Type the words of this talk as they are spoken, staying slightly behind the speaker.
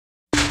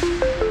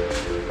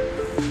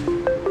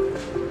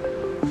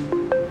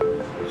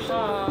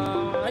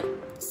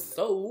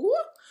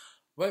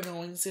we're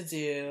going to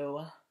do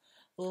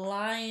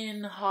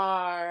Lionheart.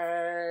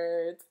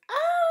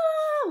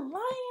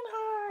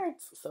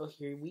 Lionheart. So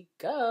here we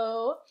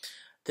go.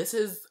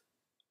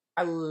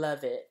 I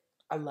love it.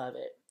 I love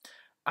it.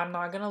 I'm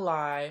not gonna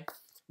lie,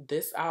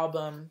 this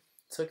album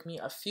took me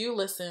a few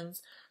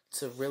listens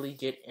to really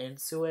get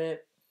into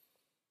it.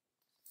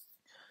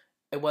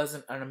 It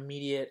wasn't an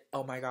immediate,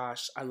 oh my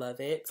gosh, I love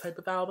it type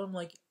of album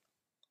like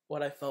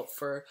what I felt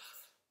for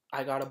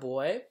I Got a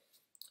Boy.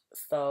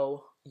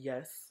 So,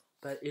 yes,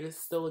 but it is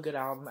still a good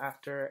album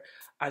after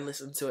I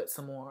listened to it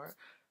some more.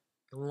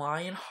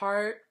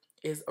 Lionheart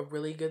is a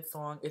really good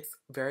song. It's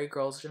very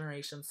Girls'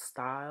 Generation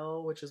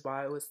style, which is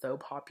why it was so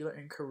popular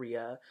in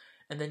Korea.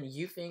 And then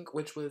You Think,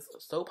 which was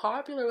so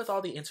popular with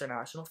all the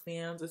international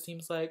fans, it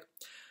seems like.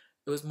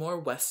 It was more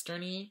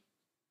Western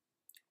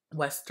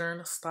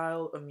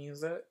style of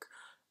music.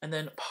 And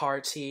then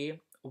Party,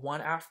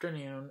 One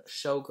Afternoon,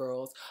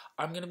 Showgirls.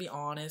 I'm gonna be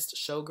honest,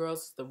 Showgirls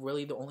is the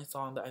only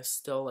song that I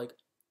still like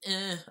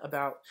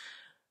about.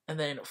 And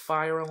then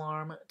Fire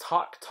Alarm,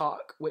 Talk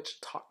Talk, which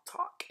Talk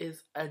Talk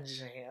is a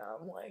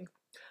jam. Like,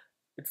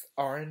 it's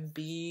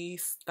R&B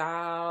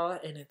style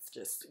and it's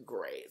just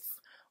great.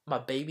 My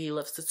baby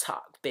loves to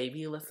talk.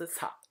 Baby loves to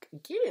talk.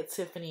 Get it,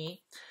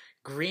 Tiffany.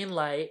 Green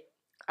Light.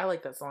 I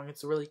like that song.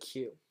 It's really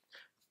cute.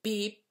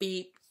 Beep,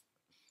 beep.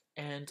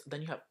 And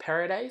then you have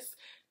Paradise,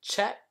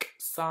 Check,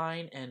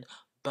 Sign, and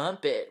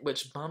Bump It.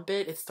 Which Bump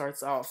It, it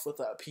starts off with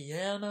a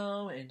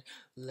piano and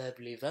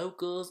lovely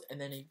vocals. And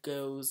then it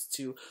goes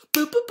to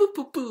boo, boo, boo,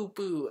 boo, boo,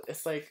 boo.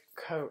 It's like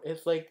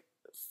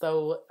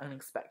so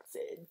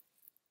unexpected.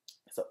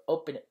 So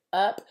open it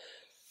up.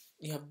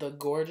 You have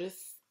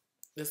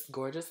this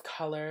gorgeous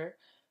color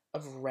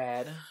of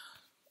red.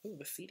 Ooh,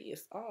 the CD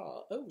is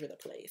all over the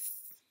place.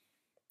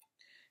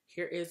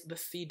 Here is the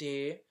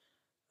CD,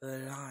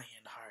 Lionheart.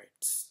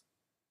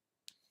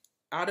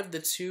 Out of the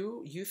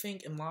two, You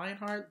Think and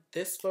Lionheart,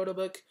 this photo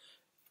book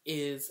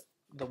is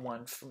the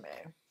one for me.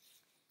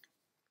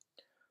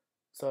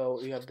 So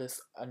you have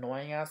this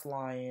annoying ass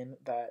lion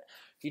that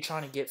he's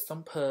trying to get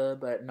some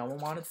pub, but no one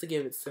wanted to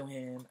give it to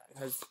him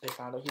because they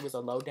found out he was a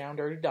low down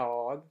dirty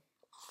dog.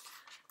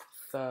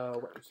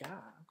 So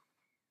yeah.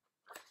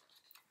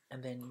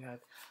 And then you have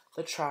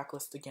the track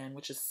list again,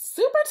 which is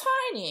super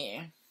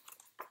tiny.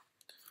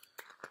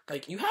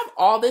 Like, you have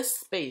all this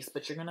space,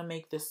 but you're gonna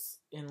make this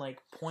in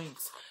like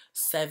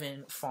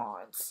 0.7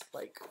 fonts.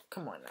 Like,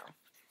 come on now.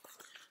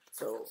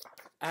 So,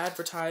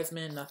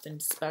 advertisement, nothing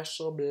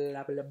special,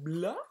 blah, blah,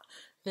 blah.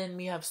 Then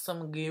we have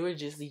some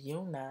gorgeous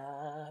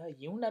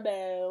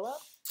Unabelle.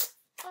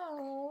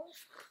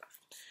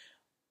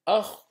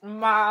 Oh,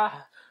 my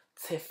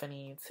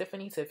Tiffany.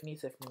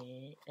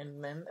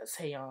 And then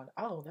Taeyeon.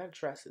 Oh, that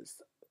dress is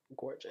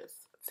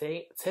gorgeous.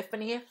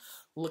 Tiffany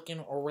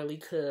looking really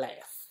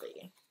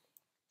classy.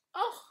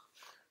 Oh,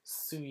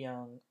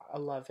 Sooyoung. I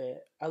love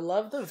it. I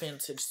love the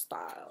vintage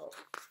style.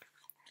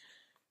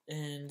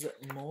 And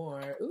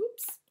more.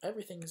 Oops.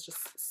 Everything is just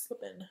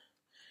slipping.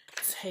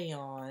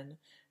 Taeyeon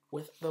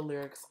with the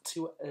lyrics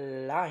to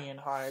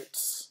Lionheart.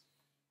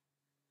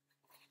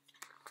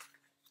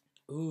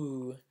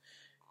 Ooh.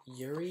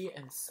 Yuri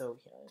and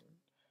Sohyun.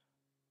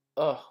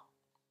 Oh,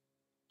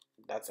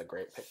 that's a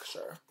great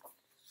picture.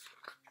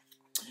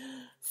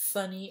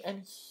 Sunny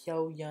and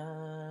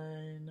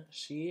Hyoyeon.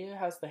 She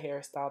has the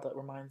hairstyle that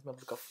reminds me of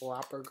like a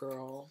flapper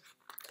girl.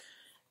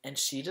 And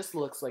she just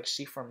looks like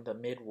she from the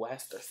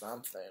Midwest or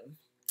something.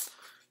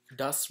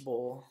 Dust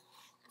Bowl.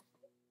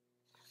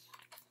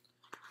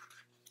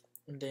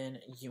 And then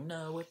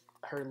Yuna with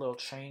her little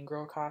train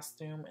girl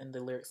costume and the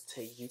lyrics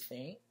to You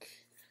Think.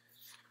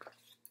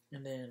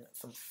 And then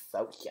some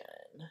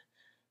Sohyun.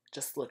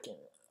 Just looking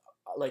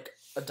like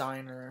a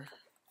diner.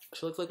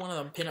 She looks like one of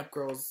them pinup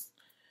girls.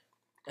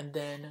 And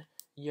then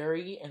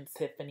Yuri and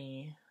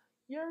Tiffany.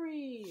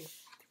 Yuri!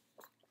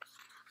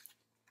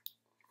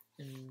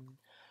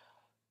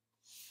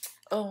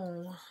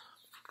 Oh.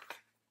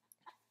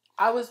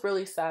 I was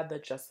really sad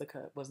that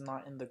Jessica was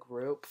not in the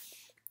group.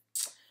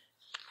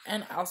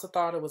 And I also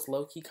thought it was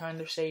low-key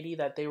kind of shady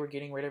that they were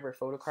getting rid of her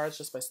photo cards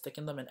just by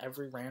sticking them in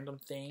every random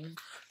thing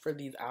for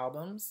these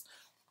albums.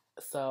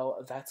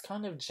 So that's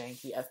kind of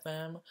janky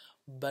FM,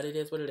 but it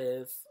is what it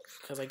is.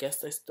 Because I guess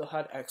they still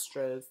had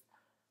extras.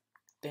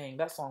 Dang,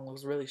 that song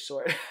was really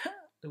short.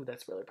 Ooh,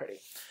 that's really pretty.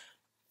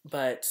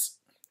 But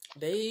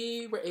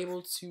they were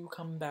able to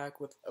come back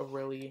with a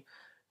really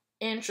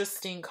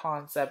interesting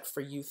concept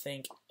for You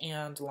Think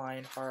and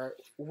Lionheart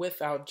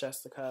without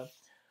Jessica.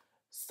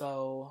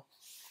 So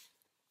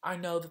I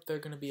know that they're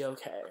going to be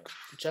okay.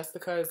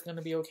 Jessica is going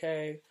to be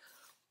okay.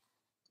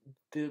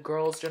 The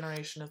Girls'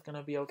 Generation is going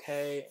to be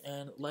okay.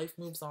 And life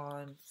moves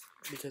on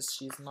because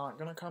she's not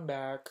going to come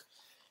back.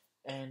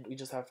 And we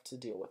just have to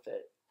deal with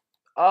it.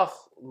 Oh,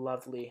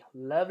 lovely.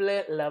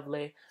 Lovely,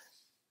 lovely.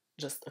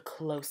 Just a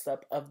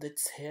close-up of the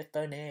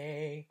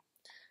Tiffany.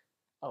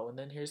 Oh, and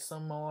then here's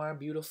some more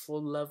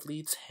beautiful,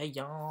 lovely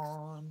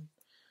Taeyeon.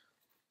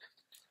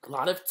 A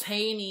lot of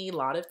Taney.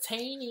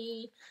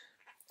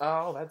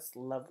 Oh, that's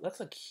love. That's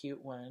a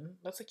cute one.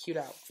 That's a cute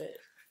outfit.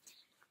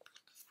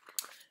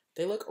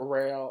 They look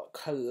real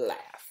classy.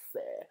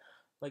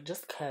 Like,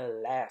 just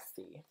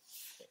classy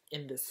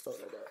in this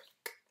photo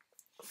book.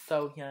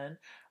 Sohyun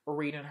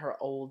reading her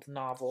old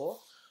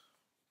novel.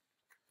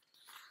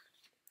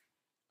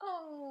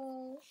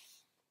 Oh.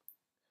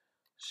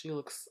 She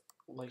looks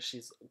like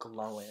she's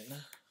glowing.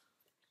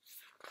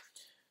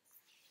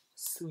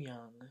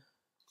 Sooyoung.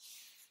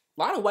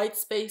 A lot of white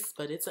space,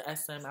 but it's an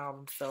SM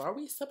album, so are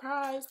we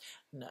surprised?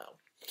 No.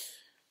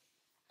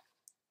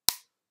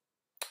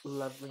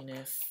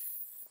 Loveliness.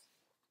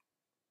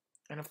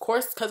 And of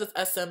course, because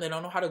it's SM, they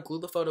don't know how to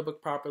glue the photo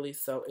book properly,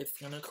 so it's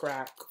gonna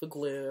crack the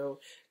glue,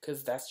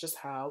 because that's just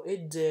how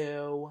it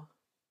do.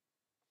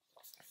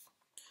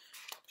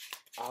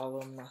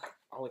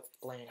 I'll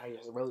explain how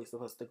you're really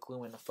supposed to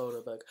glue in a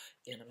photo book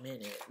in a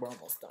minute. We're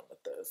almost done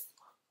with this.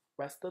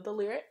 Rest of the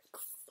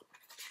lyrics.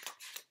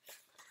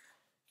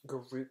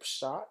 Group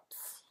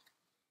shots.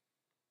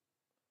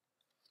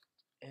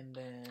 And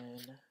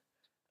then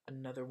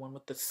another one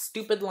with the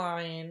stupid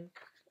line.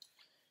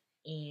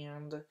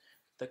 And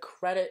the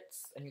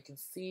credits. And you can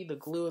see the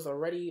glue is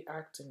already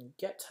acting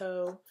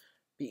ghetto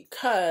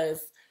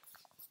because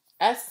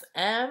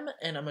SM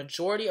and a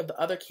majority of the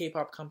other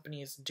K-pop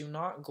companies do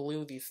not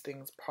glue these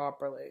things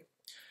properly.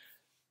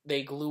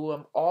 They glue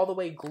them all the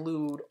way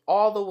glued,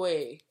 all the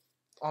way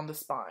on the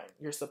spine.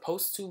 You're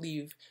supposed to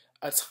leave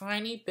a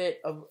tiny bit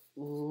of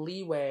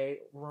leeway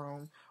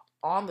room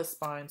on the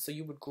spine, so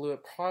you would glue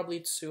it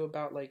probably to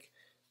about like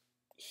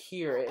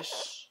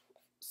here-ish.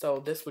 So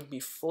this would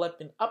be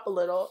flipping up a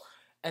little,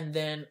 and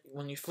then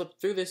when you flip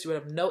through this, you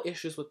would have no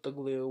issues with the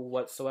glue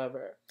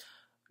whatsoever.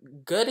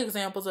 Good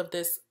examples of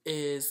this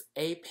is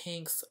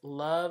A-Pink's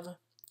Love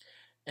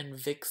and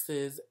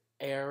VIXX's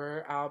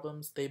Error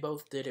albums. They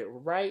both did it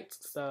right,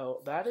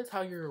 so that is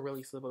how you're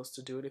really supposed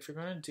to do it if you're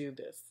going to do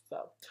this.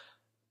 So,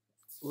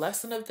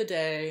 lesson of the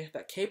day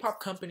that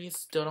K-pop companies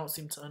still don't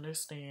seem to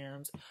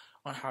understand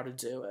on how to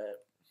do it.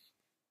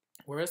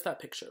 Where is that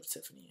picture of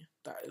Tiffany?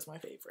 That is my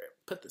favorite.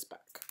 Put this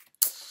back.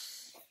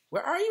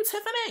 Where are you,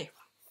 Tiffany?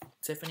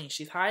 Tiffany,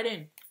 she's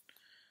hiding.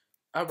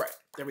 All right,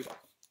 there we go.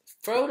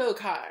 Photo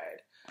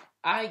card.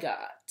 I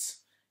got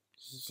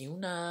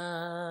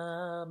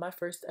Yuna, my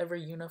first ever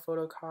Yuna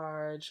photo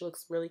card. She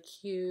looks really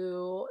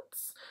cute.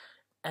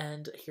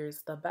 And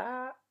here's the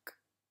back.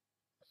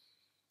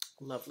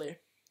 Lovely.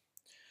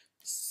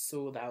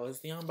 So that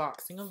was the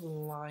unboxing of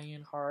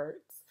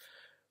Lionheart,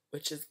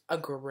 which is a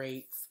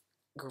great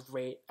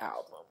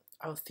album.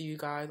 I'll see you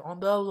guys on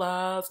the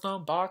last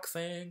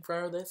unboxing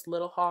for this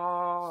little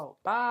haul.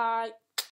 Bye!